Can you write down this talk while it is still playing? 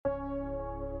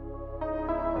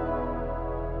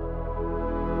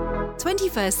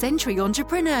21st Century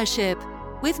Entrepreneurship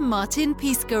with Martin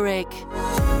Piskarik.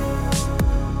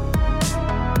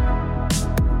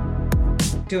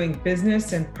 Doing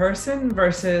business in person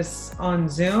versus on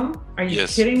Zoom? Are you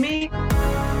kidding me?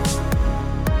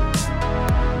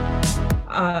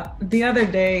 The other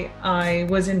day, I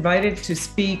was invited to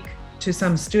speak to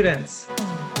some students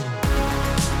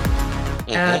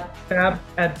at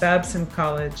Babson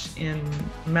College in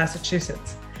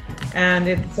Massachusetts. And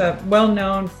it's well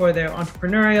known for their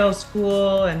entrepreneurial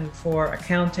school and for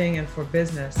accounting and for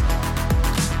business.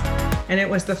 And it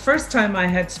was the first time I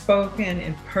had spoken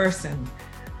in person,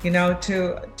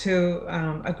 to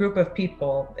a group of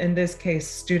people, in this case,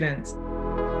 students,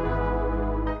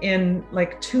 in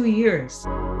like 2 years.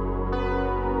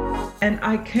 And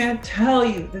I can't tell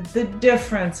you the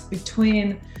difference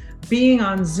between being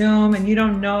on Zoom and you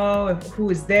don't know who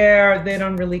is there, they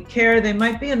don't really care. They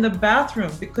might be in the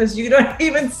bathroom because you don't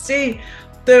even see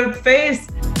the face,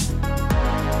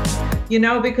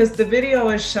 because the video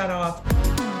is shut off.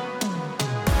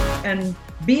 And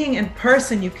being in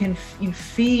person, you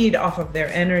feed off of their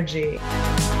energy.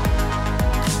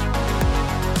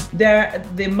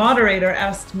 The moderator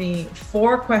asked me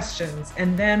 4 questions,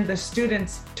 and then the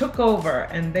students took over,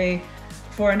 and they,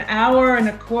 for an hour and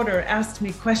a quarter, asked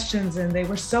me questions, and they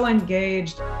were so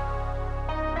engaged.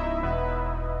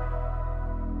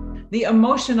 The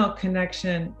emotional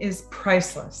connection is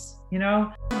priceless,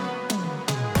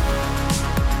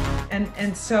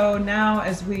 And so now,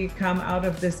 as we come out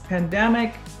of this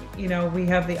pandemic, we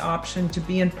have the option to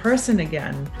be in person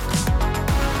again.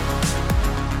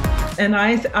 And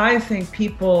I think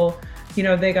people,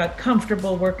 they got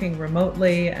comfortable working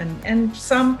remotely, and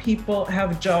some people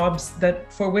have jobs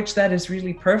for which that is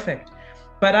really perfect.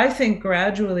 But I think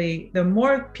gradually, the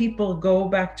more people go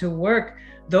back to work,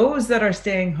 those that are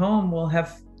staying home will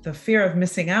have the fear of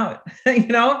missing out,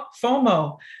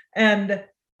 FOMO. And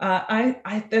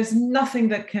there's nothing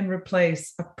that can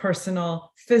replace a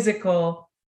personal, physical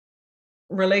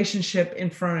relationship in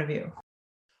front of you.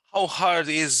 How hard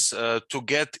is to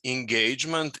get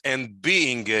engagement and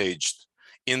be engaged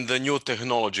in the new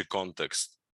technology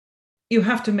context? You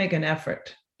have to make an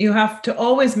effort. You have to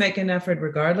always make an effort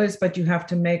regardless, but you have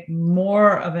to make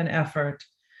more of an effort.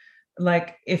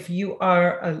 Like if you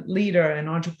are a leader, an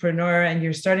entrepreneur, and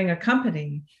you're starting a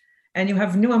company and you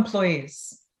have new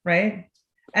employees, right?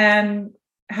 And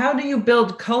how do you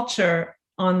build culture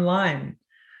online?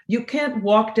 You can't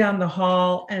walk down the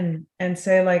hall and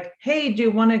say like, hey, do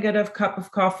you want to get a cup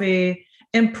of coffee?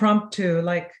 Impromptu,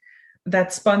 like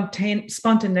that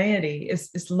spontaneity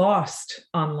is lost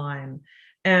online.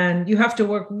 And you have to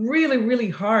work really, really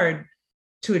hard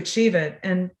to achieve it.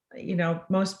 And,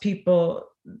 most people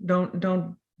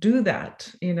don't do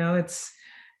that.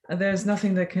 There's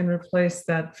nothing that can replace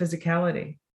that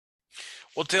physicality.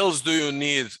 What else do you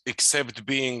need except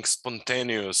being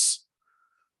spontaneous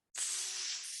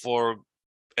for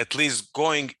at least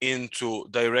going into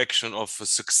direction of a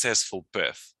successful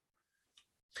path?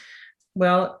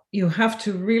 Well, you have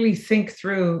to really think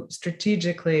through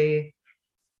strategically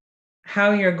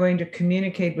how you're going to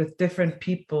communicate with different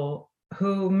people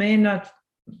who may not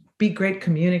be great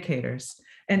communicators.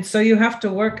 And so you have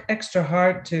to work extra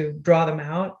hard to draw them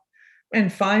out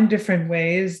and find different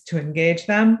ways to engage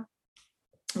them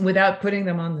without putting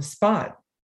them on the spot.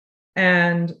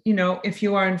 And, if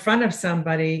you are in front of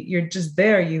somebody, you're just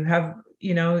there. You have,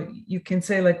 you can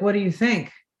say like, what do you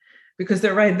think? Because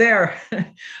they're right there.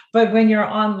 But when you're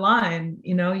online,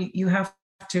 you have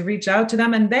to reach out to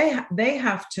them, and they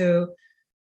have to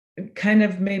kind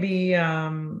of maybe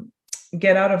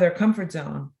get out of their comfort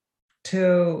zone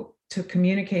to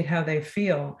communicate how they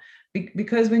feel.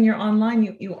 Because when you're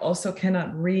online, you also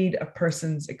cannot read a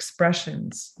person's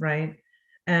expressions, right?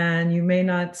 And you may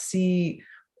not see,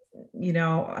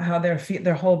 how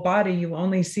their whole body, you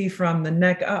only see from the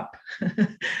neck up.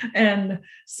 And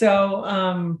so,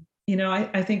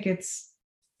 I think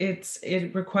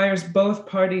it requires both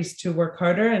parties to work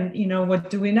harder. And, what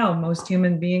do we know? Most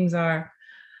human beings are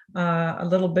a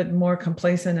little bit more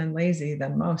complacent and lazy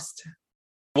than most.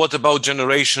 What about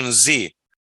Generation Z?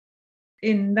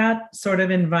 In that sort of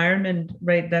environment,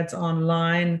 right, that's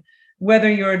online,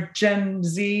 whether you're Gen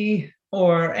Z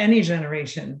or any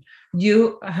generation,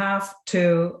 you have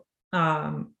to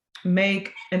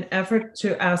make an effort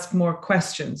to ask more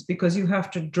questions, because you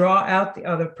have to draw out the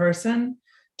other person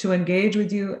to engage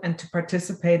with you and to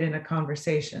participate in a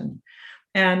conversation.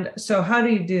 And so how do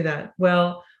you do that?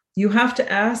 Well, you have to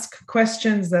ask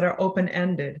questions that are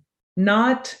open-ended,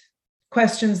 not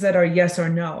questions that are yes or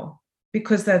no,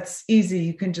 because that's easy.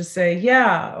 You can just say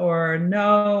yeah or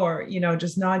no, or,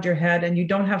 just nod your head, and you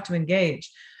don't have to engage.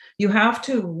 You have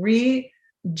to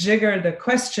rejigger the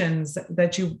questions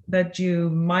that you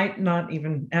might not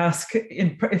even ask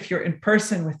if you're in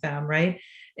person with them, right?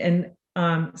 And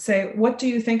say, what do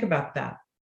you think about that?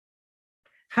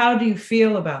 How do you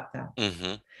feel about that?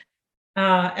 Mm-hmm.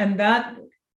 And that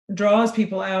draws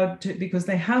people out because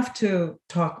they have to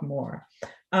talk more.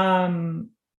 The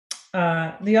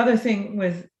other thing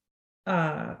with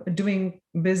doing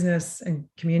business and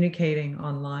communicating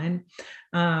online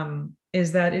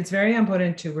is that it's very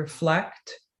important to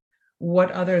reflect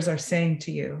what others are saying to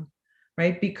you,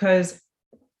 right? Because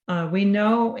we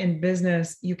know in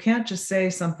business, you can't just say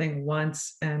something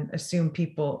once and assume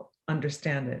people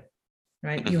understand it,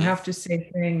 right? You have to say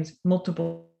things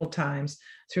multiple times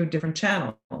through different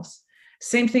channels.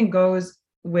 Same thing goes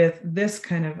with this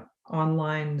kind of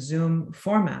online Zoom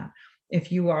format.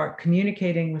 If you are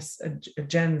communicating with a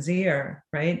Gen Zer,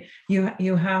 right,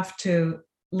 you have to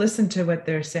listen to what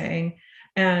they're saying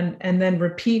and then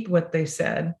repeat what they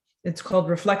said. It's called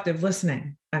reflective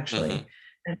listening, actually.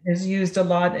 And is used a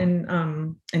lot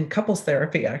in couples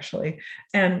therapy, actually.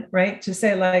 And right, to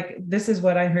say like, this is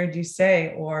what I heard you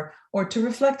say, or to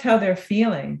reflect how they're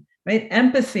feeling, right?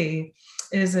 Empathy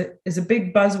is a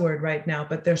big buzzword right now,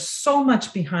 but there's so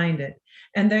much behind it.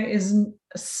 And there is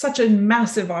such a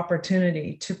massive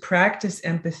opportunity to practice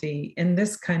empathy in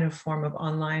this kind of form of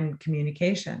online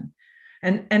communication.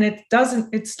 And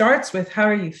it starts with, how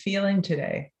are you feeling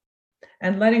today?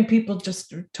 And letting people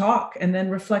just talk and then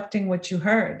reflecting what you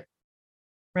heard,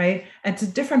 right? And it's a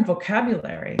different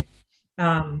vocabulary.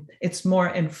 It's more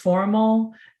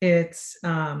informal. It's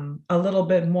a little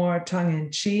bit more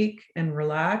tongue-in-cheek and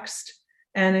relaxed.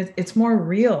 And it's more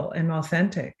real and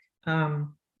authentic.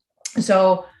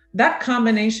 So that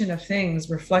combination of things,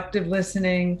 reflective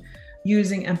listening,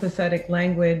 using empathetic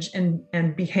language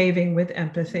and behaving with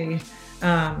empathy,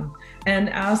 and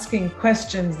asking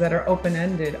questions that are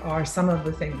open-ended are some of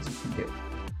the things you can do.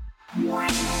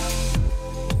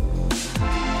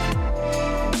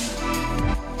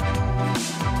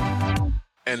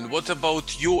 And what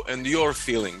about you and your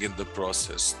feeling in the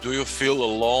process? Do you feel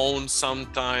alone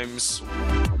sometimes?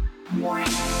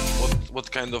 What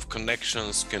kind of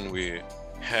connections can we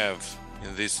have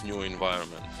in this new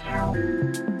environment?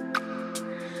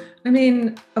 I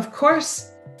mean, of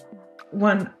course,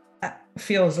 one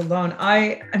feels alone.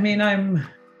 I mean, I'm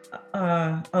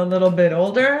a little bit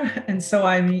older, and so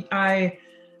I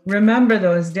remember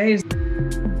those days.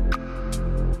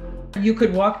 You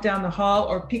could walk down the hall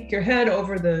or peek your head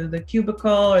over the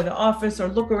cubicle or the office, or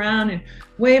look around and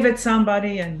wave at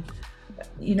somebody, and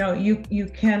you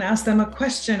can ask them a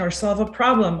question or solve a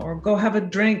problem, or go have a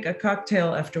drink, a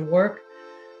cocktail after work,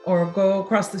 or go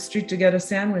across the street to get a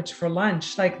sandwich for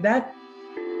lunch. Like that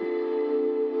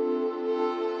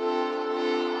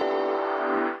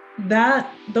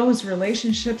those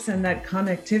relationships and that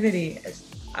connectivity,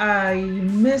 I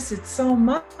miss it so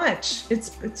much.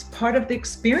 It's part of the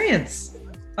experience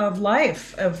of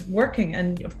life, of working.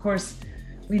 And of course,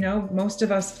 most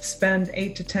of us spend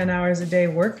 8 to 10 hours a day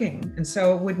working. And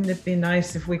so wouldn't it be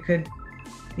nice if we could,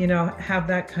 have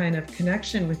that kind of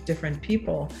connection with different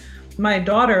people? My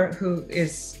daughter, who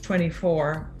is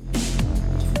 24,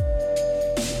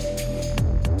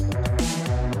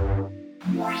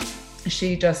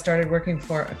 she just started working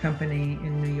for a company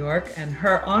in New York, and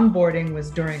her onboarding was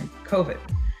during COVID.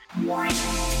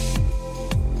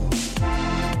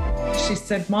 She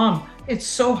said, "Mom, it's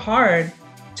so hard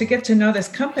to get to know this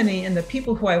company and the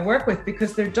people who I work with,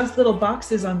 because they're just little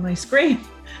boxes on my screen,"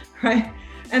 right?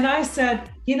 And I said,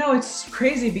 it's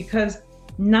crazy, because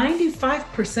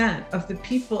 95% of the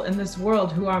people in this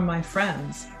world who are my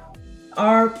friends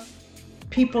are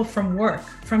people from work,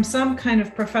 from some kind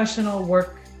of professional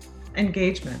work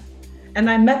engagement. And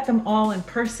I met them all in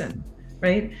person,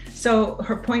 right? So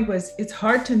her point was, it's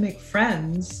hard to make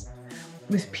friends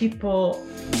with people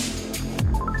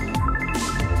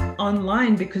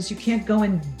online because you can't go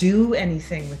and do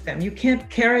anything with them. You can't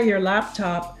carry your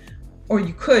laptop, or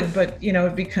you could, but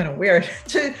it'd be kind of weird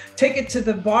to take it to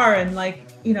the bar and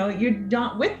you're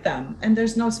not with them, and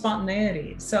there's no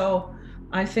spontaneity. So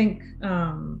I think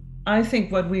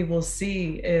what we will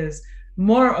see is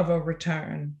more of a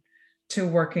return to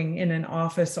working in an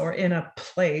office or in a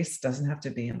place, doesn't have to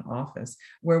be an office,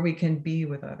 where we can be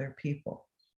with other people.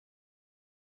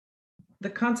 The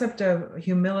concept of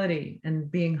humility and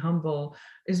being humble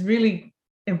is really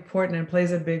important and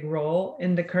plays a big role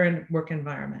in the current work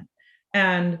environment.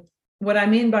 And what I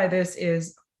mean by this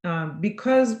is,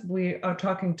 because we are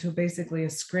talking to basically a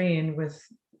screen with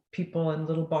people in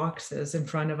little boxes in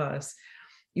front of us,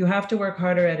 you have to work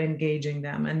harder at engaging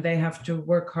them, and they have to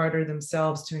work harder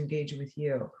themselves to engage with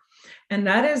you. And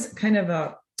that is kind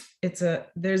of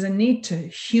there's a need to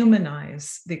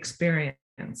humanize the experience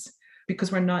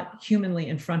because we're not humanly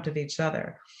in front of each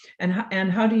other.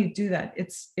 And how do you do that?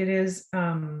 It's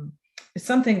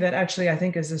something that actually I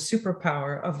think is a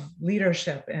superpower of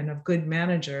leadership and of good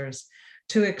managers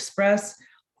to express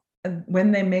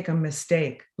when they make a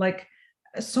mistake. Like,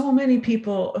 so many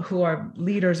people who are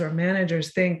leaders or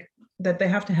managers think that they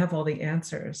have to have all the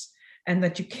answers and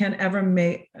that you can't ever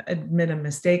admit a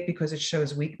mistake because it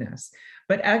shows weakness.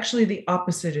 But actually the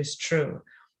opposite is true,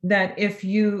 that if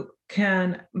you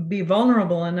can be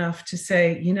vulnerable enough to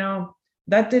say, you know,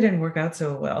 that didn't work out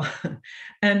so well,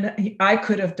 and I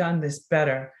could have done this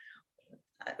better.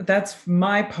 That's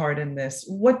my part in this.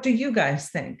 What do you guys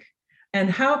think? And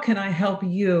how can I help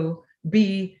you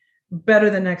be better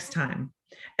the next time?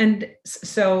 And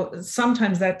so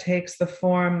sometimes that takes the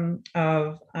form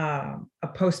of a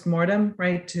postmortem,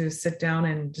 right? To sit down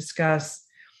and discuss,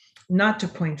 not to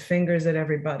point fingers at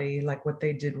everybody like what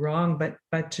they did wrong,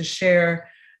 but to share,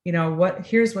 you know,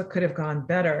 here's what could have gone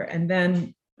better. And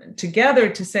then together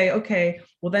to say, okay,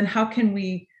 well then how can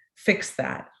we fix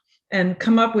that? And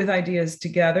come up with ideas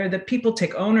together that people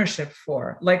take ownership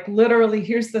for. Like, literally,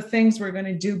 here's the things we're going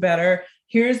to do better.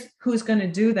 Here's who's going to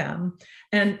do them.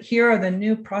 And here are the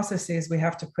new processes we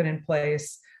have to put in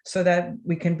place so that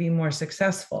we can be more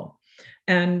successful.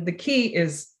 And the key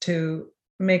is to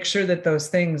make sure that those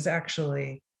things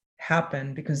actually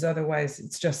happen, because otherwise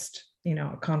it's just, you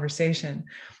know, a conversation.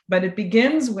 But it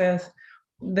begins with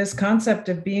this concept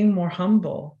of being more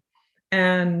humble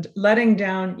and letting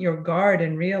down your guard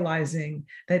and realizing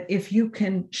that if you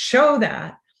can show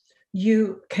that,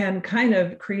 you can kind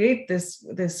of create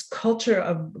this culture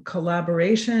of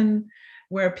collaboration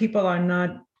where people are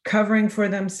not covering for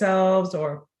themselves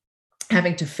or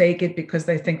having to fake it because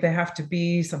they think they have to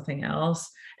be something else.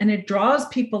 And it draws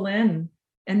people in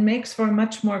and makes for a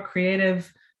much more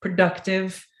creative,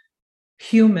 productive,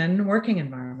 human working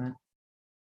environment.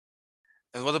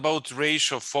 And what about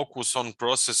ratio focus on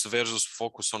process versus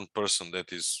focus on person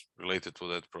that is related to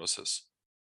that process?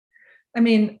 I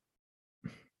mean,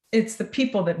 it's the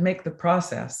people that make the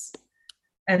process,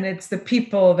 and it's the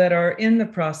people that are in the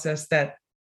process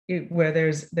where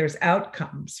there's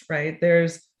outcomes, right? There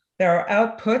are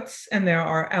outputs and there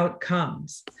are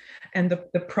outcomes, and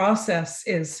the process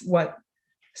is what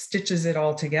stitches it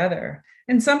all together.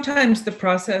 And sometimes the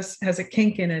process has a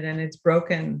kink in it and it's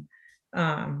broken.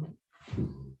 And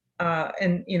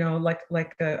you know, like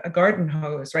a garden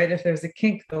hose, right? If there's a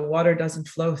kink, the water doesn't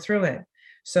flow through it.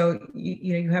 So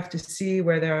you have to see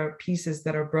where there are pieces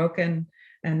that are broken,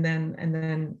 and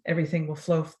then everything will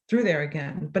flow through there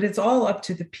again. But it's all up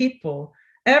to the people.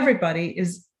 Everybody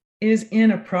is in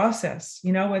a process.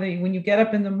 You know, when you get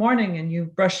up in the morning and you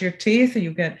brush your teeth, or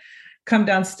you come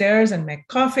downstairs and make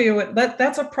coffee, or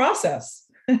that's a process.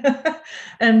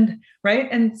 And right,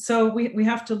 and so we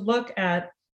have to look at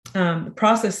the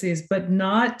processes, but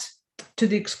not to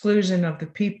the exclusion of the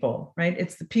people, right?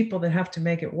 It's the people that have to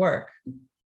make it work.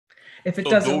 If it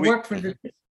doesn't work for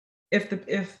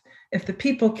if the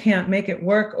people can't make it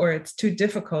work, or it's too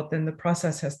difficult, then the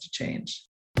process has to change.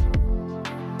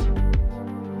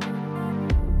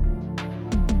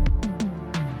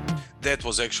 That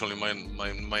was actually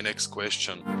my next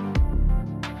question.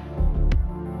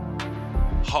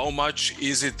 How much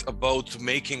is it about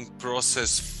making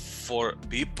process for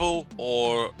people,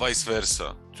 or vice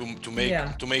versa,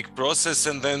 to make process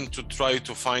and then to try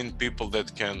to find people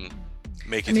that can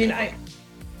make it happen?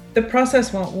 The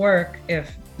process won't work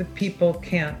if the people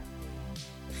can't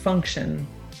function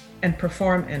and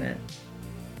perform in it.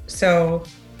 So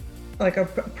like a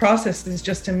process is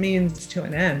just a means to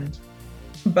an end.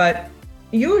 But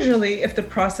usually if the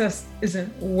process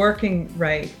isn't working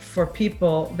right for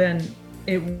people, then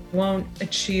it won't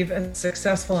achieve as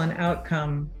successful an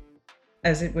outcome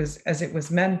as it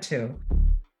was meant to.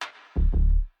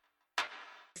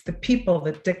 It's the people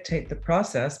that dictate the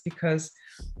process because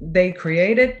they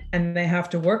create it and they have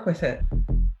to work with it.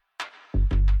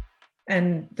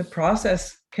 And the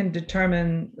process can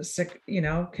determine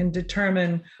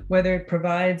whether it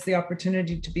provides the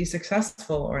opportunity to be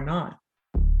successful or not.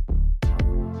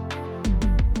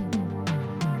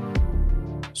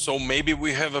 So maybe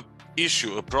we have a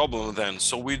problem then.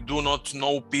 So we do not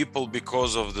know people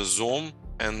because of the Zoom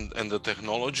and the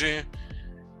technology.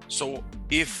 So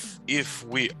if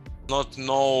we not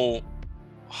know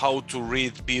how to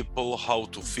read people, how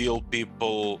to feel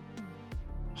people,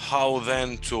 how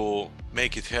then to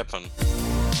make it happen?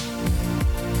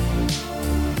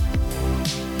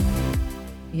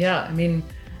 Yeah, I mean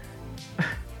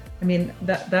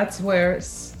that's where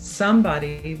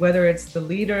somebody, whether it's the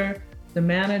leader the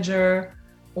manager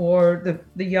or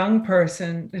the young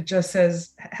person that just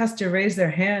has to raise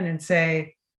their hand and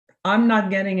say, I'm not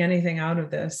getting anything out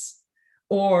of this.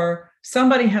 Or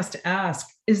somebody has to ask,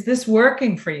 is this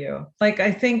working for you? Like,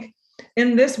 I think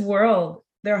in this world,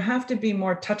 there have to be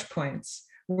more touch points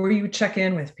where you check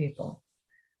in with people,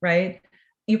 right?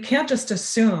 You can't just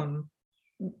assume,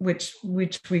 which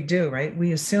we do, right?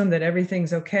 We assume that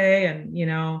everything's okay and,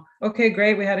 okay,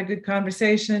 great, we had a good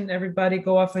conversation, everybody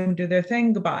go off and do their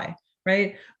thing, goodbye,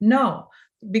 right? No,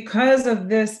 because of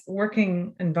this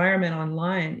working environment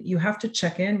online, you have to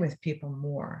check in with people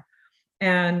more.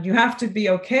 And you have to be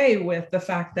okay with the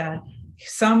fact that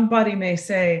somebody may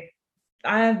say,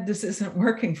 this isn't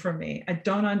working for me. I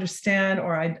don't understand,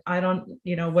 or I don't,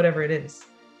 whatever it is,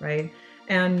 right?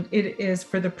 And it is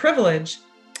for the privilege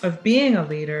of being a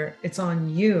leader, it's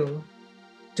on you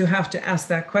to have to ask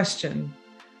that question,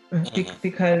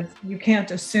 because you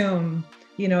can't assume,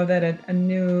 that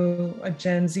a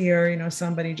Gen Z or,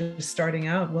 somebody just starting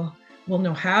out will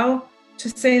know how to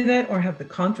say that or have the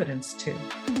confidence to.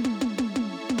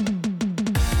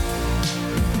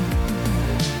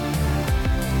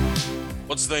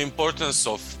 What's the importance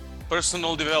of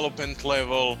personal development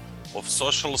level, of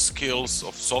social skills,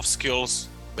 of soft skills,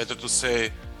 better to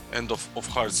say, and of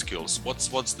hard skills?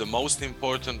 What's the most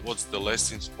important? What's the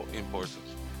less important?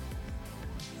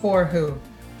 For who?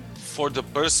 For the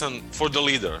person, for the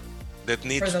leader that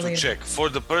needs to check, for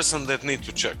the person that needs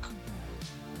to check.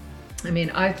 I mean,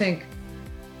 I think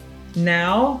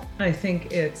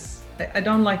it's, I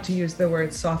don't like to use the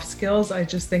word soft skills. I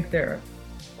just think they're,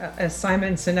 as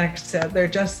Simon Sinek said, they're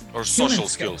just or social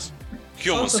skills.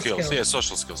 Human skills. Yeah,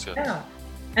 social skills. Yeah.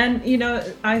 And,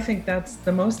 I think that's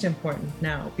the most important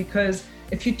now, because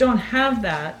if you don't have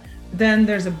that, then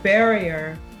there's a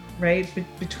barrier, right,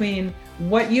 between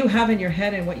what you have in your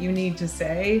head and what you need to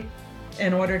say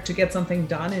in order to get something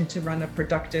done and to run a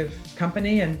productive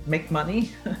company and make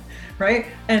money, right?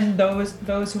 And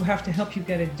those who have to help you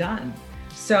get it done.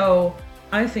 So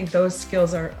I think those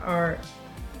skills are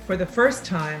for the first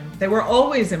time, they were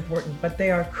always important, but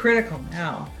they are critical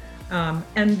now.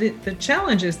 And the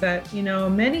challenge is that,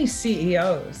 many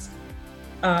CEOs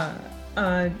are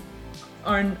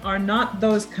not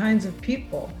those kinds of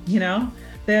people,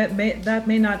 that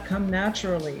may not come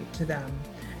naturally to them.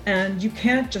 And you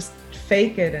can't just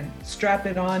fake it and strap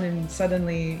it on and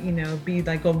suddenly, be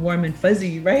like all warm and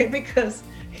fuzzy, right? Because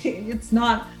it's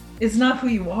not who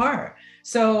you are.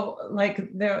 So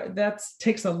that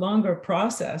takes a longer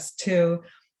process to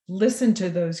listen to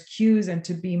those cues and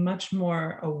to be much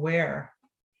more aware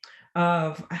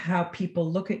of how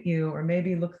people look at you, or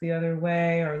maybe look the other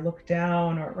way or look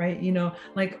down, or right,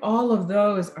 all of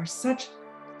those are such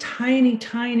tiny,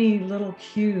 tiny little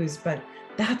cues, but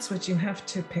that's what you have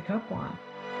to pick up on.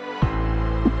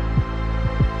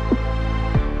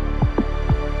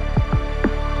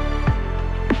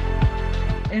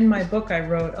 In my book, I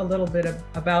wrote a little bit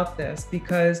about this,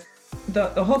 because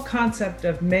the whole concept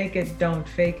of make it, don't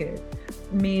fake it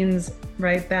means,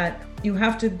 right, that you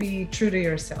have to be true to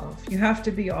yourself. You have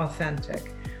to be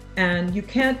authentic. And you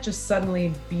can't just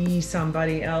suddenly be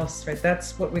somebody else, right?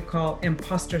 That's what we call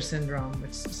imposter syndrome,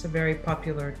 which is a very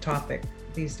popular topic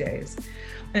these days.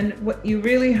 And what you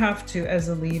really have to, as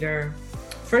a leader,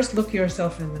 first look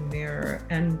yourself in the mirror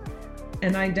and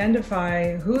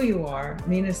identify who you are. I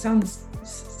mean, it sounds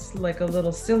like a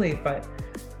little silly, but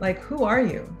who are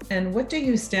you? And what do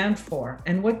you stand for?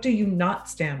 And what do you not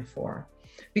stand for?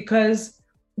 Because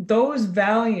those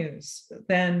values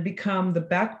then become the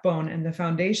backbone and the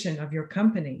foundation of your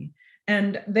company.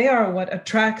 And they are what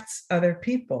attracts other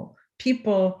people.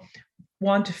 People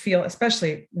want to feel,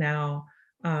 especially now,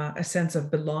 a sense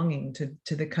of belonging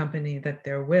to the company that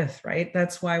they're with, right?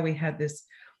 That's why we had this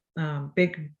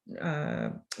big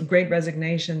great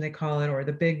resignation, they call it, or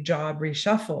the big job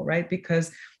reshuffle, right?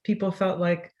 Because people felt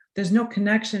like there's no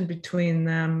connection between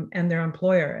them and their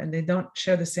employer, and they don't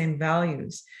share the same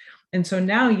values. And so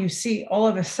now you see all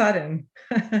of a sudden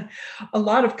a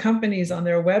lot of companies on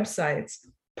their websites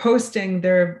posting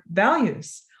their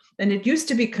values. And it used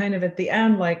to be kind of at the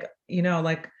end,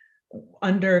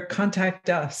 under contact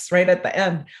us, right at the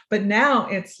end. But now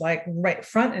it's right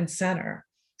front and center.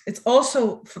 It's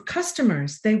also for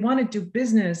customers. They want to do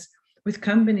business with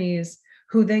companies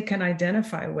who they can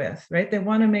identify with, right? They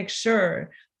want to make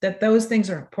sure that those things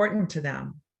are important to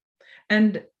them.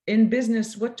 And in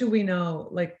business, what do we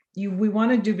know? We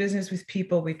want to do business with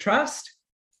people we trust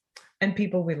and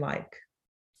people we like.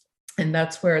 And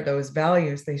that's where those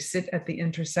values, they sit at the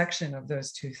intersection of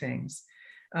those two things.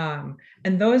 And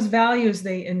those values,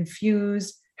 they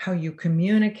infuse how you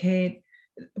communicate,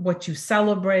 what you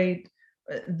celebrate,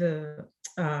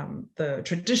 the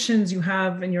traditions you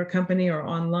have in your company or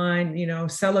online,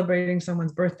 celebrating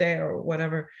someone's birthday or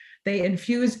whatever, they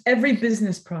infuse every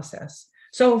business process.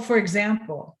 So, for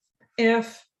example,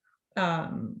 if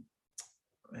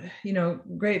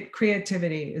great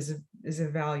creativity is a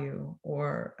value,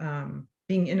 or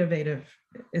being innovative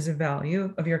is a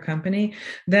value of your company,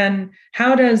 then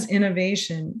how does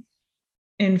innovation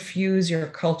infuse your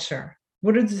culture?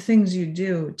 What are the things you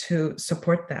do to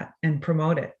support that and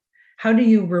promote it? How do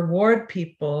you reward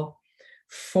people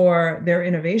for their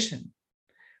innovation,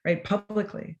 right,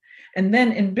 publicly? And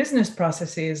then in business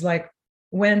processes, like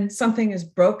when something is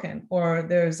broken or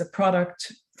there's a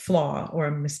product flaw or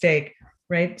a mistake,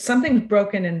 right? Something's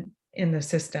broken in the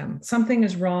system. Something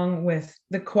is wrong with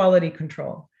the quality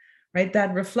control, right?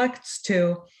 That reflects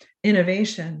to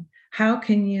innovation. How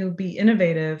can you be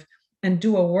innovative and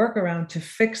do a workaround to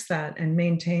fix that and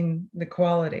maintain the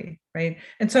quality, right?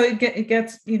 And so it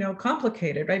gets,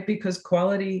 complicated, right? Because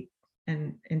quality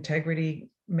and integrity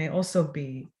may also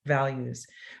be values,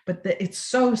 but it's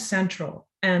so central.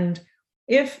 And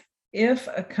if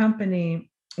a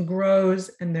company grows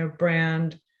and their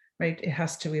brand, right, it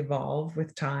has to evolve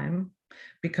with time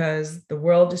because the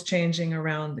world is changing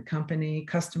around the company.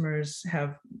 Customers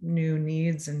have new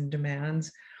needs and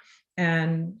demands.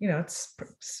 And,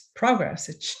 it's progress.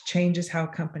 It changes how a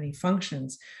company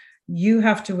functions. You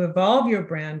have to evolve your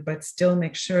brand, but still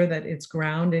make sure that it's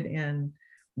grounded in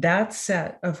that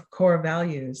set of core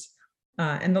values.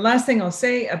 And the last thing I'll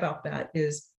say about that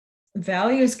is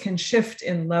values can shift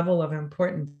in level of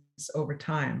importance over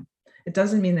time. It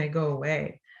doesn't mean they go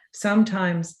away.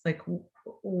 Sometimes, like,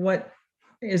 what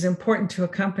is important to a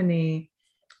company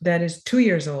that is 2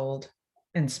 years old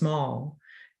and small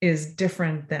is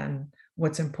different than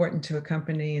what's important to a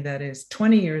company that is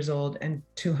 20 years old and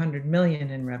 200 million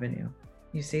in revenue,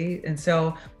 you see? And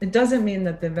so it doesn't mean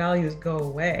that the values go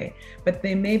away, but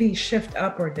they maybe shift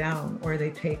up or down, or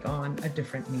they take on a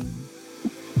different meaning.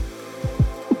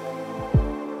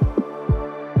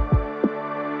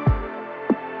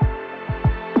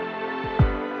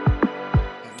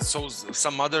 So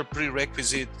some other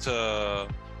prerequisite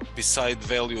beside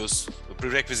values,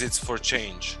 prerequisites for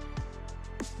change.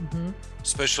 Mm-hmm.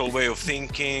 Special way of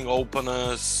thinking,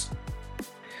 openness,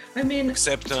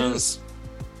 acceptance.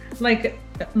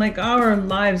 Like our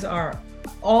lives are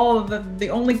all the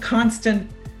only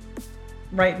constant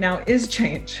right now is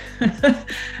change.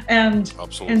 and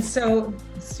Absolutely. And so,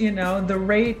 the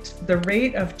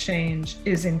rate of change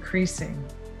is increasing.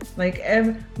 Like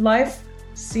life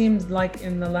seems like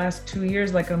in the last 2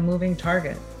 years like a moving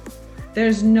target.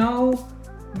 There's no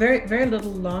very, very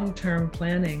little long-term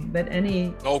planning that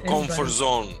comfort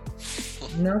zone.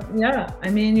 No, yeah.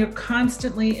 You're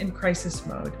constantly in crisis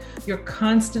mode. You're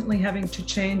constantly having to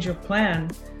change your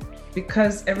plan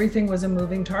because everything was a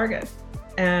moving target.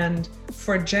 And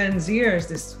for Gen Zers,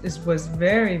 this was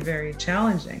very, very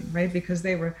challenging, right? Because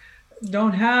they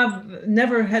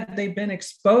never had they been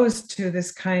exposed to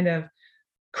this kind of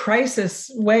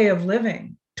crisis way of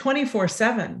living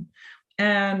 24/7.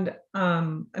 And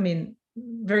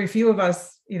very few of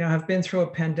us, have been through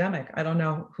a pandemic. I don't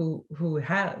know who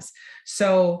has.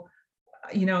 So,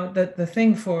 the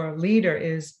thing for a leader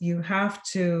is you have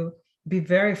to be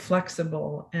very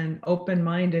flexible and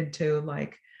open-minded to,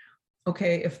 like,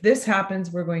 okay, if this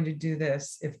happens, we're going to do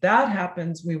this. If that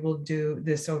happens, we will do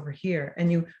this over here.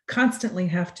 And you constantly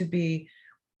have to be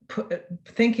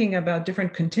thinking about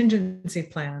different contingency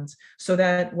plans so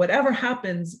that whatever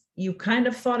happens, you kind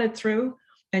of thought it through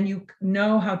and you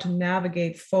know how to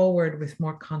navigate forward with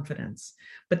more confidence.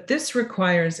 But this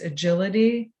requires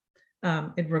agility.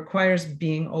 It requires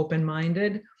being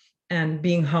open-minded and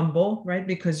being humble, right?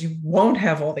 Because you won't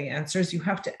have all the answers. You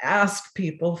have to ask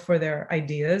people for their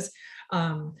ideas.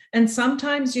 And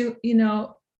sometimes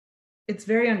it's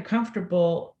very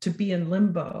uncomfortable to be in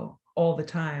limbo all the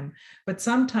time. But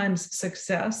sometimes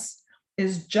success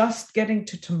is just getting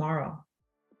to tomorrow.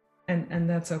 And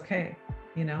that's okay,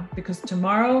 because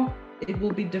tomorrow it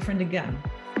will be different again.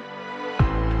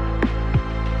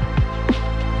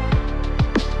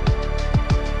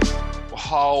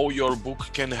 How your book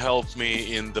can help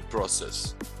me in the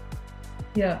process?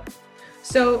 Yeah.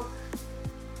 So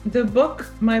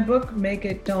my book, Make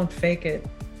It, Don't Fake It,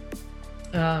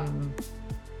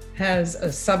 has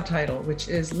a subtitle, which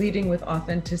is Leading with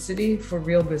Authenticity for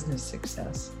Real Business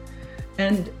Success.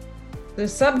 And the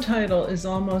subtitle is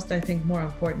almost, I think, more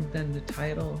important than the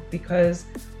title, because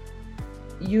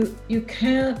you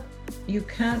can't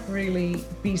really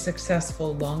be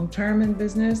successful long-term in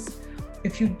business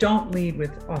if you don't lead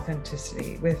with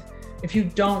authenticity, if you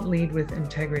don't lead with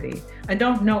integrity. I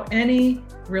don't know any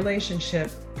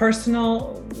relationship,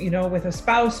 personal, with a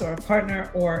spouse or a partner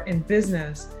or in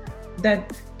business,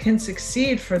 that can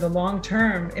succeed for the long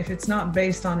term if it's not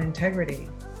based on integrity,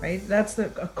 right? That's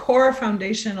a core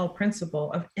foundational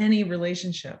principle of any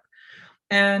relationship.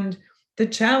 And the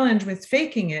challenge with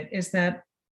faking it is that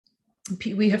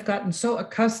we have gotten so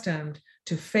accustomed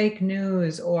to fake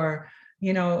news, or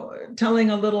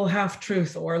telling a little half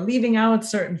truth, or leaving out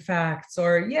certain facts,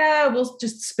 or we'll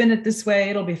just spin it this way,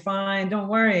 it'll be fine, don't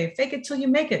worry, fake it till you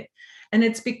make it. And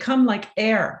it's become like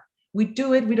air. We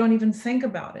do it, we don't even think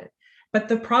about it. But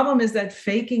the problem is that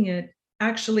faking it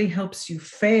actually helps you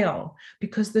fail,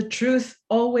 because the truth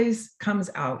always comes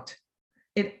out.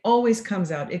 It always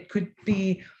comes out. It could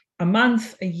be a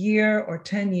month, a year, or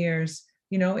 10 years.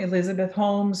 Elizabeth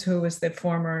Holmes, who was the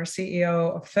former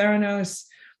CEO of Theranos,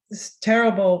 this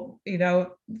terrible,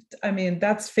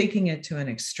 that's faking it to an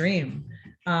extreme.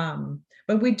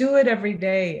 But we do it every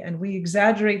day, and we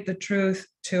exaggerate the truth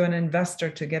to an investor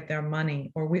to get their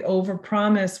money, or we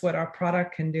overpromise what our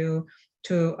product can do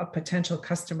to a potential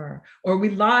customer, or we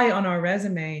lie on our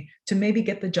resume to maybe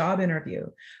get the job interview.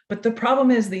 But the problem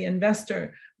is the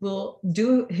investor will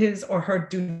do his or her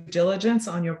due diligence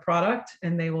on your product,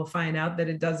 and they will find out that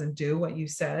it doesn't do what you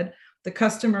said. The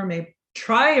customer may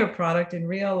try your product and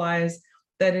realize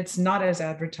that it's not as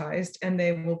advertised, and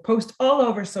they will post all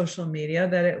over social media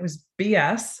that it was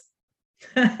BS,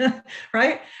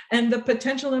 right? And the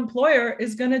potential employer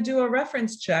is going to do a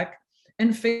reference check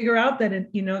and figure out that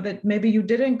that maybe you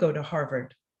didn't go to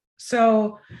Harvard.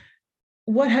 So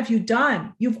what have you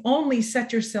done? You've only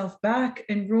set yourself back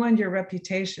and ruined your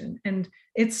reputation. And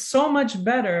it's so much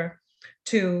better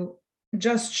to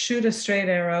just shoot a straight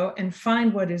arrow and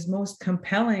find what is most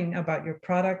compelling about your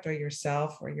product or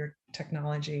yourself or your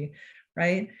technology,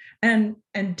 right? And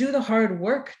do the hard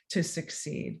work to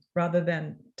succeed rather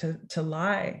than to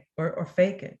lie or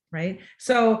fake it, right?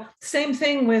 So same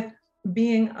thing with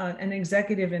being an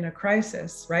executive in a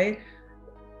crisis, right?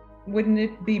 Wouldn't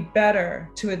it be better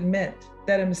to admit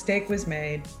that a mistake was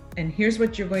made and here's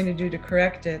what you're going to do to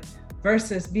correct it,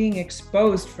 versus being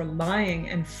exposed for lying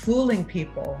and fooling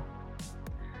people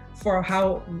for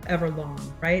however long,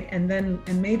 right? And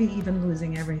maybe even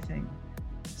losing everything.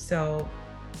 So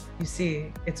you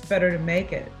see, it's better to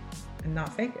make it and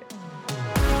not fake it.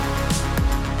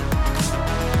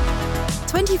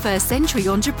 21st Century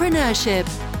Entrepreneurship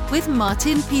with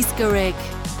Martin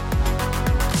Piskarik.